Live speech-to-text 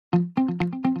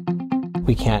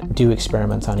we can't do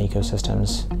experiments on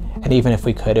ecosystems. And even if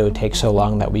we could, it would take so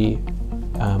long that we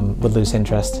would lose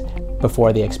interest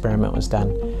before the experiment was done.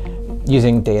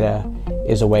 Using data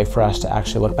is a way for us to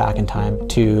actually look back in time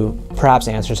to perhaps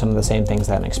answer some of the same things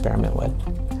that an experiment would.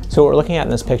 So what we're looking at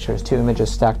in this picture is two images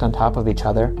stacked on top of each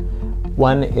other.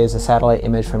 One is a satellite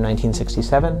image from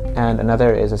 1967, and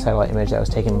another is a satellite image that was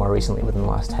taken more recently within the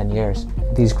last 10 years.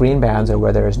 These green bands are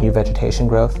where there is new vegetation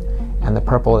growth, and the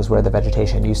purple is where the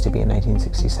vegetation used to be in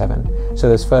 1967. So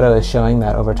this photo is showing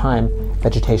that over time,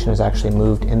 vegetation has actually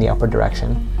moved in the upward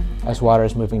direction. As water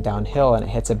is moving downhill and it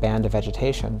hits a band of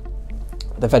vegetation,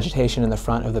 the vegetation in the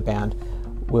front of the band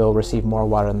will receive more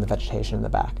water than the vegetation in the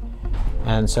back.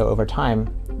 And so over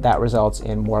time, that results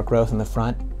in more growth in the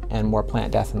front and more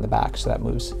plant death in the back, so that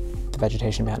moves the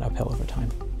vegetation band uphill over time.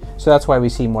 So that's why we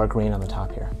see more green on the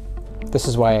top here. This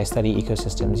is why I study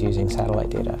ecosystems using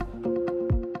satellite data.